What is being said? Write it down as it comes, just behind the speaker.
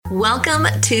Welcome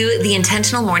to the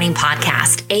Intentional Morning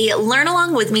Podcast, a learn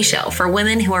along with me show for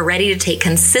women who are ready to take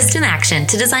consistent action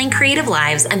to design creative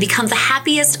lives and become the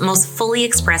happiest, most fully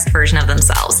expressed version of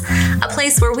themselves. A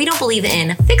place where we don't believe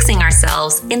in fixing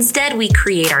ourselves. Instead, we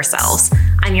create ourselves.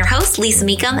 I'm your host, Lisa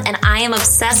Meekum, and I am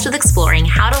obsessed with exploring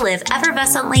how to live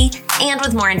effervescently and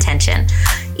with more intention.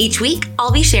 Each week,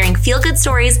 I'll be sharing feel-good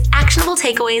stories, actionable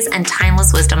takeaways, and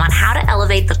timeless wisdom on how to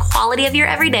elevate the quality of your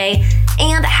everyday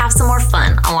and have some more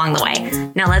fun along the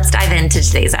way. Now let's dive into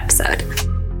today's episode.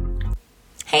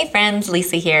 Hey friends,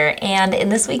 Lisa here, and in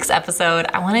this week's episode,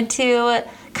 I wanted to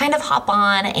kind of hop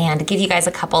on and give you guys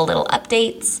a couple little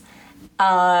updates.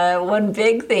 One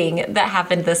big thing that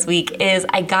happened this week is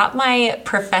I got my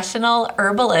professional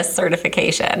herbalist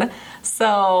certification.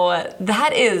 So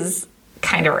that is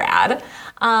kind of rad.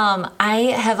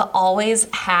 I have always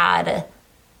had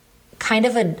kind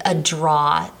of a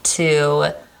draw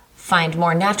to find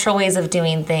more natural ways of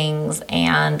doing things,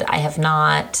 and I have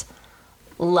not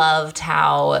loved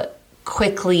how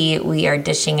quickly we are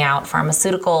dishing out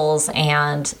pharmaceuticals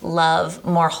and love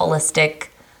more holistic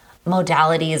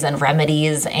modalities and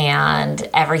remedies and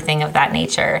everything of that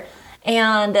nature.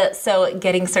 And so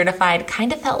getting certified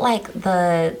kind of felt like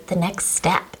the next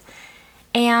step.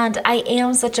 And I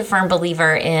am such a firm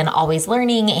believer in always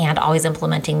learning and always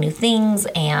implementing new things.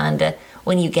 And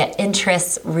when you get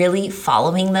interests, really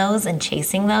following those and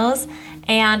chasing those.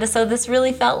 And so this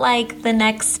really felt like the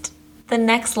next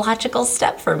logical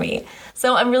step for me.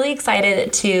 So I'm really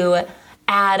excited to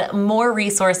add more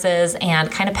resources and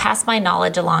kind of pass my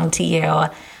knowledge along to you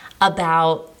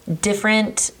about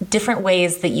different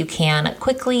ways that you can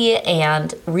quickly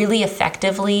and really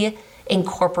effectively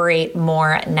incorporate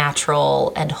more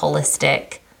natural and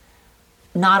holistic,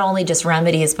 not only just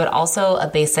remedies, but also a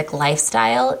basic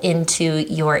lifestyle into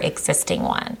your existing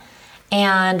one.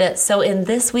 And so in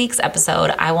this week's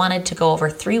episode, I wanted to go over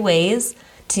 3 ways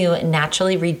to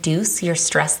naturally reduce your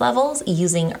stress levels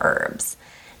using herbs.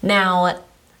 Now,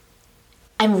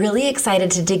 I'm really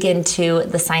excited to dig into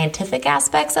the scientific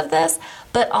aspects of this,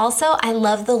 but also I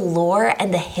love the lore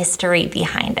and the history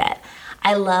behind it.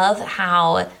 I love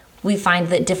how we find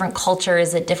that different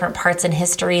cultures at different parts in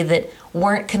history that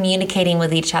weren't communicating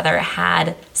with each other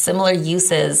had similar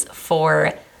uses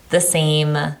for the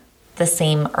same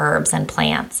herbs and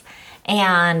plants.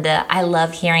 And I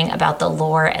love hearing about the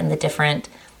lore and the different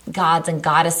gods and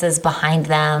goddesses behind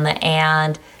them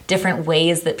and different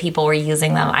ways that people were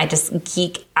using them. I just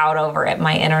geek out over it.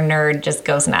 My inner nerd just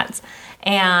goes nuts.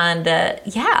 And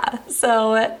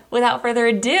so without further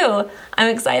ado,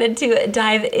 I'm excited to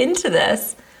dive into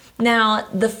this. Now,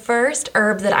 the first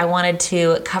herb that I wanted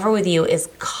to cover with you is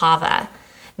kava.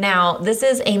 Now, this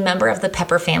is a member of the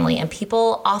pepper family, and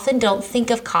people often don't think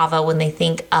of kava when they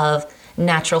think of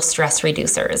natural stress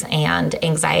reducers and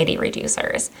anxiety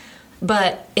reducers.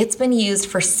 But it's been used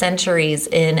for centuries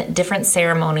in different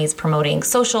ceremonies promoting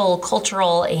social,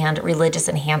 cultural, and religious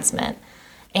enhancement.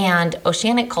 And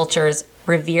oceanic cultures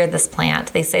revere this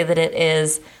plant. They say that it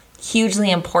is hugely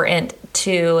important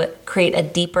to create a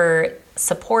deeper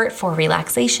support for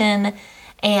relaxation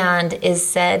and is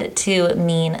said to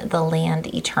mean the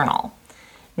land eternal.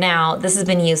 Now, this has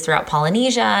been used throughout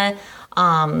Polynesia,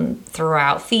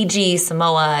 throughout Fiji,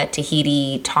 Samoa,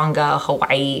 Tahiti, Tonga,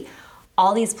 Hawaii,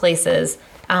 all these places,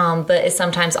 but is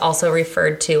sometimes also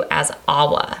referred to as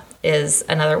awa, is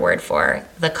another word for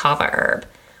the kava herb.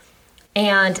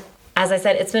 And as I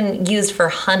said, it's been used for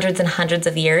hundreds and hundreds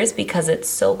of years because it's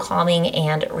so calming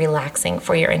and relaxing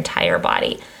for your entire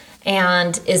body,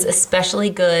 and is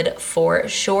especially good for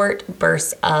short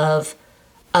bursts of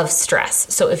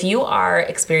stress. So if you are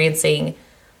experiencing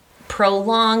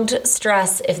prolonged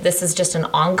stress, if this is just an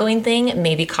ongoing thing,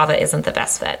 maybe kava isn't the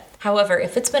best fit. However,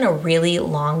 if it's been a really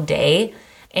long day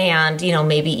and,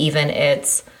 maybe even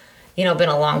it's, been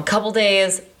a long couple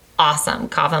days, awesome.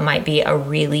 Kava might be a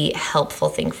really helpful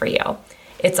thing for you.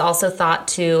 It's also thought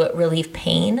to relieve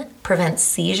pain, prevent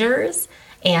seizures,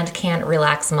 and can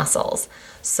relax muscles.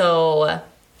 So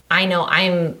I know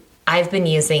I've been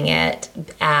using it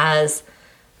as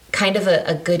kind of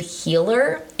a good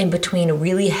healer in between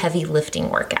really heavy lifting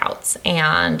workouts,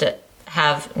 and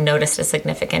have noticed a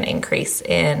significant increase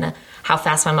in how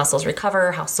fast my muscles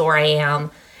recover, how sore I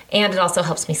am, and it also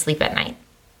helps me sleep at night.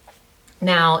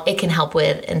 Now, it can help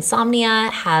with insomnia,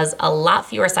 has a lot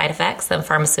fewer side effects than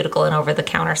pharmaceutical and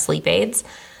over-the-counter sleep aids.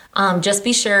 Just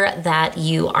be sure that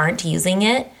you aren't using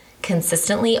it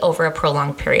consistently over a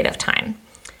prolonged period of time.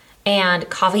 And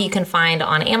kava you can find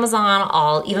on Amazon.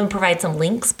 I'll even provide some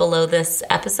links below this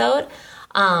episode,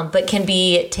 but can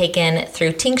be taken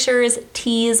through tinctures,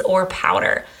 teas, or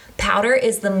powder. Powder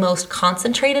is the most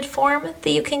concentrated form that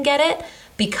you can get it,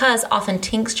 because often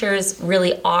tinctures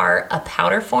really are a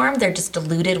powder form. They're just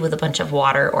diluted with a bunch of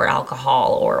water or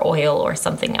alcohol or oil or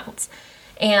something else.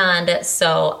 And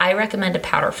so I recommend a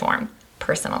powder form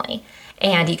personally.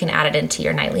 And you can add it into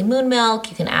your nightly moon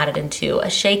milk. You can add it into a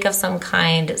shake of some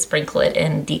kind, sprinkle it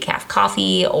in decaf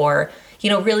coffee, or,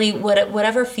 really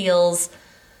whatever feels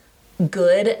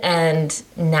good and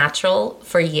natural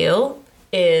for you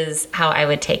is how I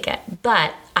would take it.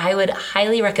 But I would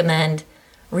highly recommend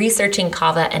researching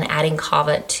kava and adding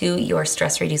kava to your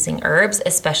stress-reducing herbs,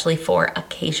 especially for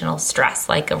occasional stress,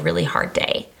 like a really hard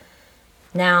day.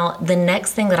 Now, the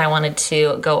next thing that I wanted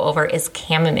to go over is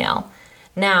chamomile.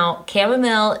 Now,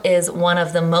 chamomile is one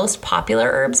of the most popular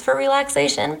herbs for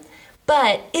relaxation,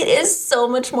 but it is so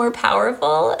much more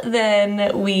powerful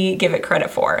than we give it credit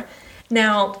for.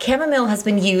 Now, chamomile has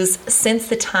been used since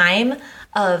the time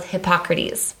of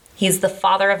Hippocrates. He's the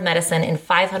father of medicine in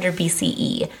 500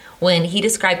 BCE when he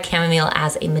described chamomile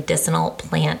as a medicinal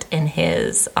plant in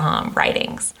his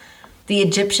writings. The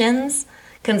Egyptians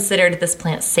considered this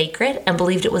plant sacred and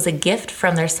believed it was a gift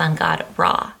from their sun god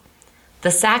Ra.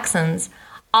 The Saxons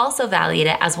also valued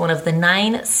it as one of the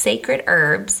 9 sacred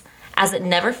herbs, as it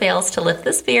never fails to lift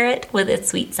the spirit with its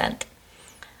sweet scent.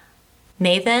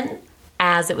 Nathan,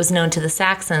 as it was known to the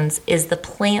Saxons, is the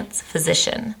plant's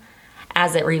physician,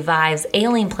 as it revives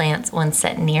ailing plants when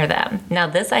set near them. Now,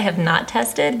 this I have not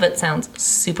tested, but sounds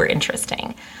super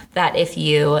interesting, that if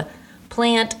you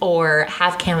plant or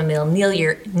have chamomile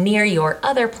near your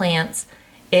other plants,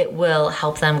 it will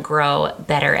help them grow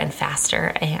better and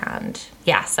faster. And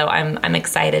yeah, so I'm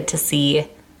excited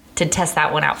to test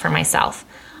that one out for myself.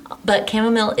 But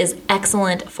chamomile is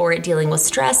excellent for dealing with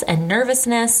stress and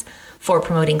nervousness, for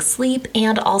promoting sleep,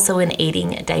 and also in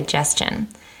aiding digestion.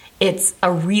 It's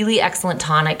a really excellent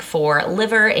tonic for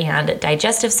liver and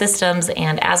digestive systems.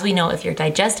 And as we know, if your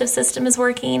digestive system is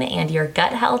working and your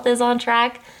gut health is on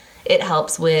track, it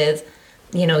helps with,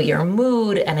 your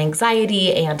mood and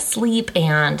anxiety and sleep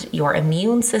and your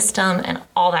immune system and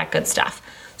all that good stuff.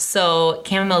 So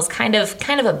chamomile is kind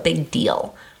of a big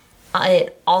deal.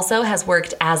 It also has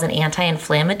worked as an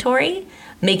anti-inflammatory,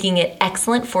 making it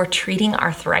excellent for treating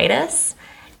arthritis,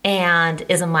 and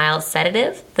is a mild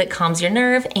sedative that calms your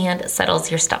nerve and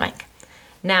settles your stomach.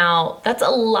 Now, that's a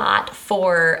lot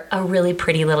for a really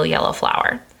pretty little yellow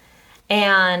flower.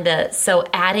 And so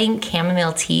adding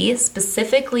chamomile tea,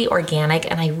 specifically organic,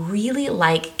 and I really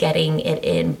like getting it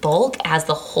in bulk as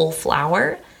the whole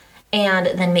flower, and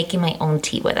then making my own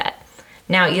tea with it.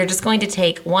 Now, you're just going to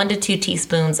take 1 to 2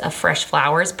 teaspoons of fresh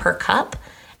flowers per cup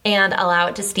and allow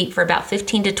it to steep for about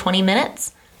 15 to 20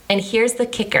 minutes. And here's the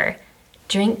kicker.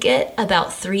 Drink it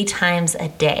about 3 times a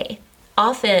day.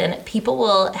 Often, people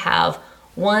will have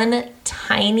 1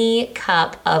 tiny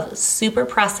cup of super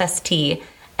processed tea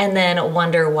and then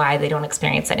wonder why they don't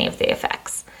experience any of the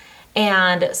effects.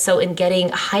 And so in getting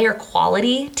higher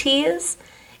quality teas,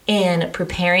 in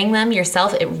preparing them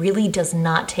yourself, it really does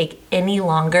not take any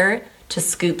longer to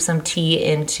scoop some tea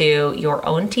into your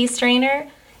own tea strainer.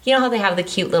 You know how they have the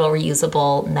cute little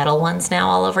reusable metal ones now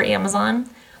all over Amazon?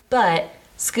 But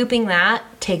scooping that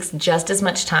takes just as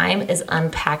much time as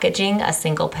unpackaging a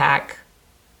single pack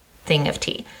thing of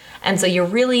tea. And so you're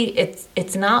really,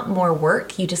 it's not more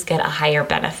work, you just get a higher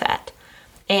benefit.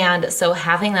 And so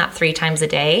having that 3 times a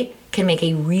day can make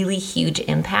a really huge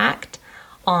impact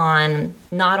on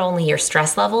not only your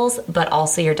stress levels, but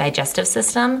also your digestive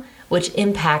system, which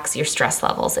impacts your stress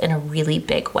levels in a really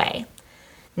big way.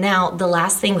 Now, the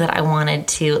last thing that I wanted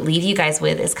to leave you guys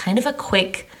with is kind of a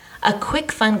quick,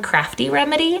 fun, crafty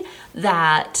remedy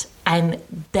that I'm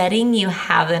betting you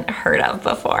haven't heard of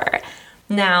before.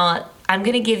 Now, I'm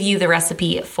going to give you the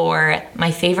recipe for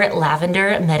my favorite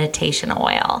lavender meditation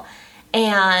oil.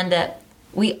 And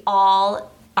we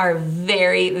all are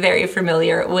very, very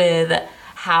familiar with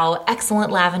how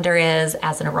excellent lavender is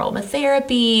as an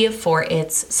aromatherapy for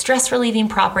its stress relieving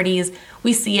properties.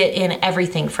 We see it in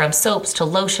everything from soaps to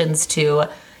lotions to,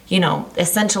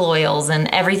 essential oils and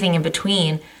everything in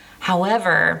between.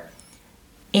 However,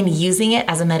 in using it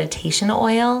as a meditation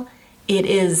oil, it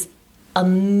is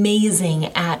amazing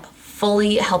at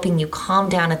fully helping you calm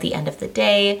down at the end of the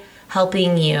day,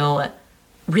 helping you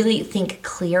really think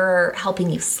clearer,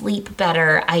 helping you sleep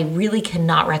better. I really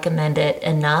cannot recommend it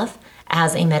enough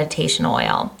as a meditation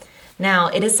oil. Now,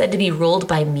 it is said to be ruled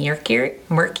by Mercury,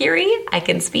 I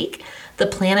can speak, the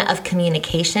planet of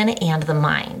communication and the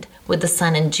mind, with the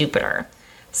sun and Jupiter.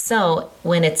 So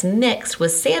when it's mixed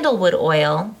with sandalwood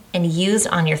oil and used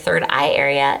on your third eye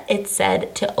area, it's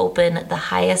said to open the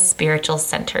highest spiritual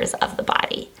centers of the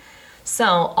body. So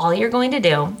all you're going to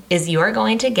do is you are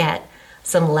going to get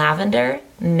some lavender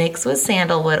mixed with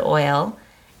sandalwood oil,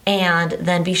 and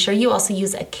then be sure you also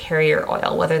use a carrier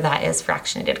oil, whether that is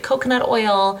fractionated coconut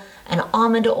oil, an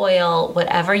almond oil,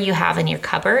 whatever you have in your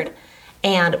cupboard,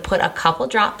 and put a couple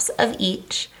drops of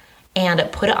each and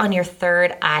put it on your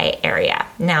third eye area.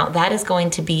 Now that is going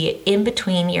to be in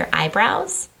between your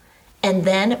eyebrows, and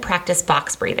then practice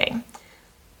box breathing.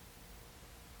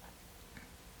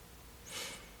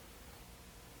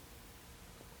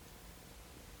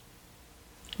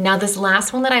 Now, this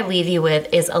last one that I leave you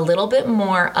with is a little bit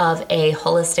more of a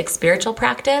holistic spiritual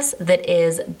practice that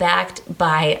is backed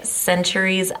by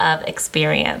centuries of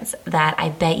experience that I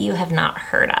bet you have not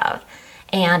heard of.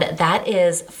 And that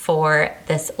is for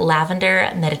this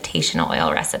lavender meditation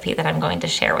oil recipe that I'm going to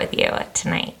share with you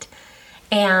tonight.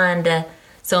 And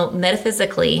so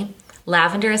metaphysically,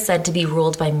 lavender is said to be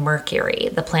ruled by Mercury,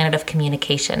 the planet of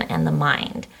communication and the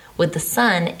mind, with the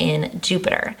sun in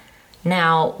Jupiter.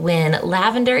 Now, when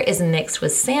lavender is mixed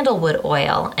with sandalwood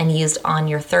oil and used on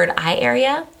your third eye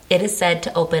area, it is said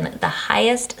to open the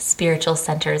highest spiritual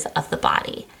centers of the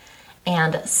body.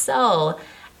 And so,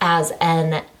 as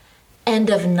an end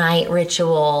of night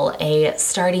ritual, a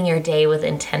starting your day with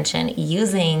intention,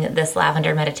 using this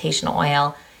lavender meditation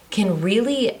oil can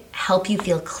really help you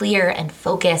feel clear and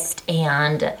focused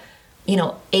and,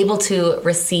 able to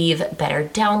receive better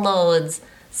downloads,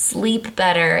 sleep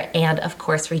better, and of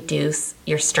course reduce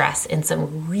your stress in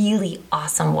some really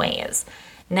awesome ways.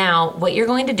 Now, what you're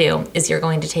going to do is you're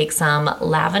going to take some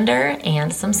lavender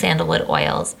and some sandalwood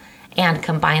oils and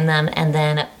combine them, and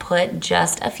then put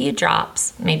just a few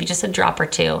drops, maybe just a drop or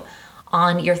two,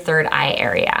 on your third eye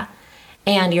area.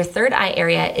 And your third eye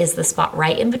area is the spot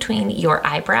right in between your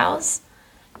eyebrows.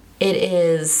 It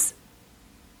is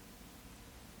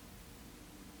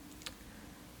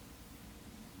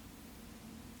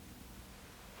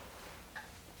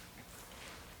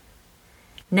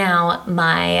Now,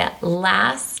 my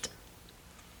last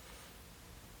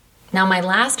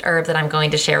herb that I'm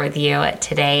going to share with you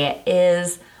today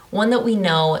is one that we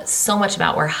know so much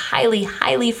about. We're highly,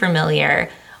 highly familiar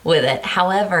with it.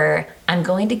 However, I'm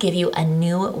going to give you a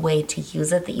new way to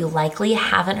use it that you likely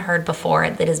haven't heard before,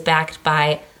 that is backed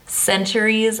by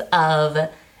centuries of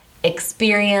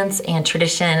experience and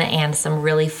tradition and some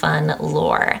really fun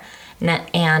lore.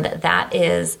 And that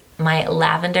is my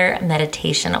lavender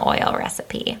meditation oil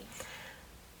recipe.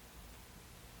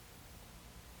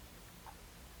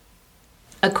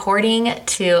 According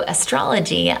to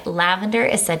astrology, lavender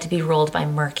is said to be ruled by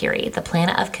Mercury, the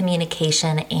planet of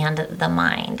communication and the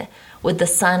mind, with the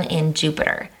sun in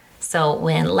Jupiter. So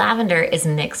when lavender is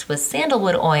mixed with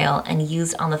sandalwood oil and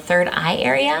used on the third eye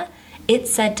area,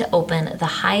 it's said to open the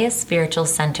highest spiritual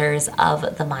centers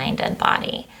of the mind and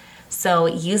body. So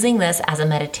using this as a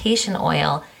meditation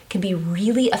oil can be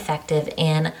really effective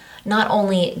in not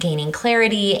only gaining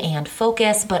clarity and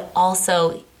focus, but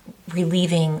also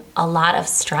relieving a lot of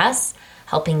stress,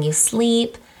 helping you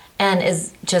sleep, and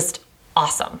is just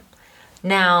awesome.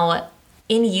 Now,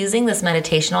 in using this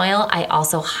meditation oil, I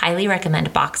also highly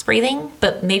recommend box breathing,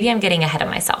 but maybe I'm getting ahead of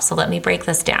myself, so let me break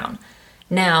this down.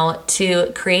 Now,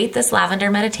 to create this lavender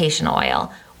meditation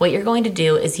oil, what you're going to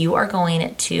do is you are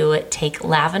going to take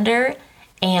lavender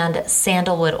and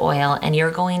sandalwood oil, and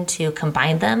you're going to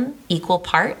combine them equal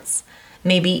parts.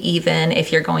 Maybe even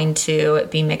if you're going to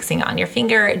be mixing on your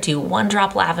finger, do 1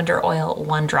 drop lavender oil,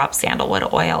 1 drop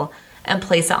sandalwood oil, and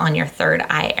place it on your third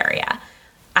eye area.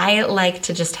 I like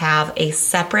to just have a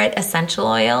separate essential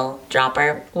oil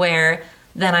dropper where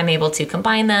then I'm able to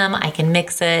combine them, I can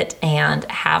mix it, and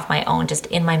have my own just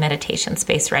in my meditation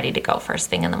space ready to go first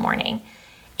thing in the morning.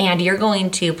 And you're going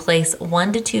to place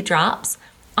 1 to 2 drops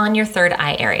on your third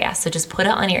eye area. So just put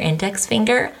it on your index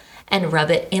finger and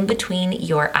rub it in between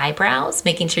your eyebrows,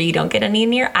 making sure you don't get any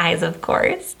in your eyes, of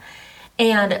course.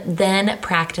 And then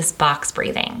practice box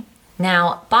breathing.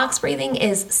 Now, box breathing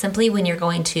is simply when you're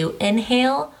going to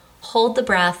inhale, hold the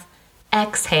breath,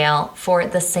 exhale for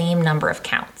the same number of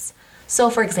counts. So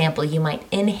for example, you might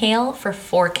inhale for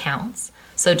 4 counts.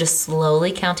 So just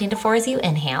slowly counting to 4 as you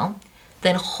inhale,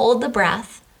 then hold the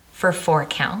breath for 4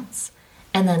 counts,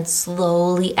 and then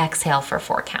slowly exhale for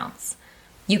 4 counts.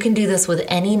 You can do this with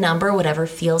any number, whatever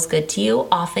feels good to you.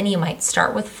 Often you might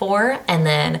start with 4, and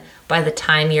then by the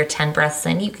time you're 10 breaths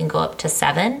in, you can go up to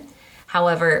 7.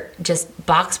 However, just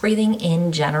box breathing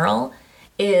in general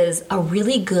is a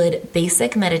really good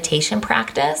basic meditation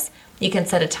practice. You can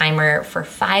set a timer for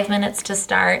 5 minutes to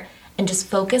start and just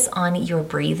focus on your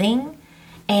breathing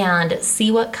and see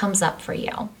what comes up for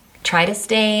you. Try to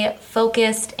stay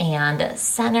focused and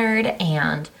centered,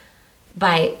 and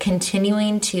by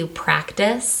continuing to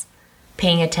practice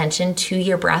paying attention to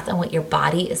your breath and what your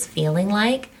body is feeling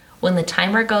like, when the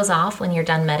timer goes off, when you're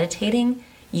done meditating,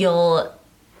 you'll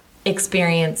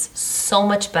experience so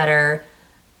much better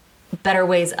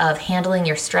ways of handling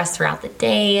your stress throughout the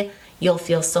day. You'll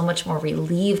feel so much more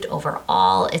relieved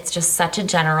overall. It's just such a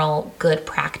general good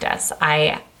practice.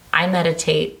 I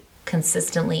meditate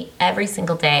consistently every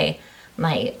single day.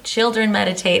 My children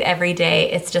meditate every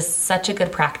day. It's just such a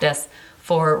good practice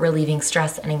for relieving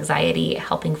stress and anxiety,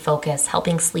 helping focus,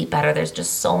 helping sleep better. There's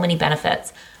just so many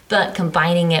benefits. But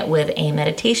combining it with a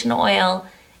meditation oil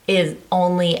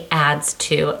only adds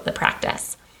to the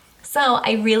practice. So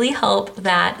I really hope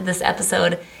that this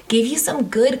episode gave you some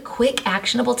good, quick,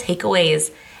 actionable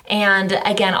takeaways. And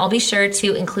again, I'll be sure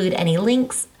to include any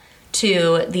links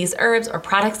to these herbs or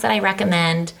products that I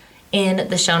recommend in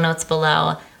the show notes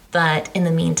below. But in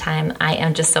the meantime, I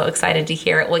am just so excited to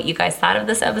hear what you guys thought of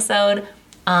this episode,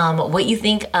 what you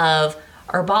think of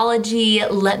herbology.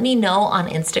 Let me know on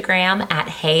Instagram at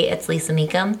Hey, it's Lisa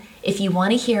Meekum if you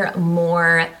want to hear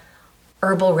more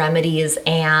herbal remedies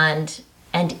and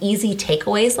easy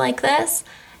takeaways like this,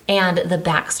 and the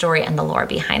backstory and the lore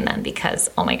behind them, because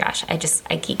oh my gosh, I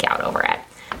geek out over it.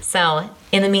 So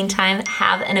in the meantime,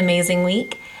 have an amazing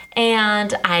week,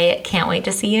 and I can't wait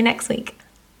to see you next week.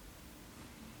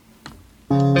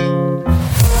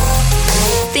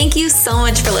 Thank you so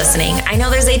much for listening. I know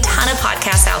there's a ton of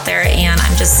podcasts out there, and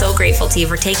I'm just so grateful to you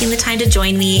for taking the time to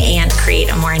join me and create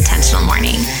a more intentional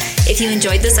morning. If you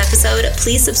enjoyed this episode,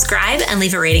 please subscribe and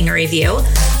leave a rating or review.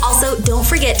 Also, don't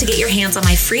forget to get your hands on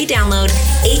my free download,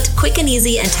 8 quick and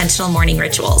easy intentional morning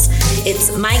rituals.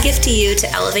 It's my gift to you to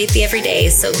elevate the everyday,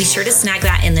 so be sure to snag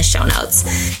that in the show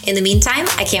notes. In the meantime,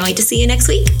 I can't wait to see you next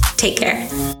week. Take care.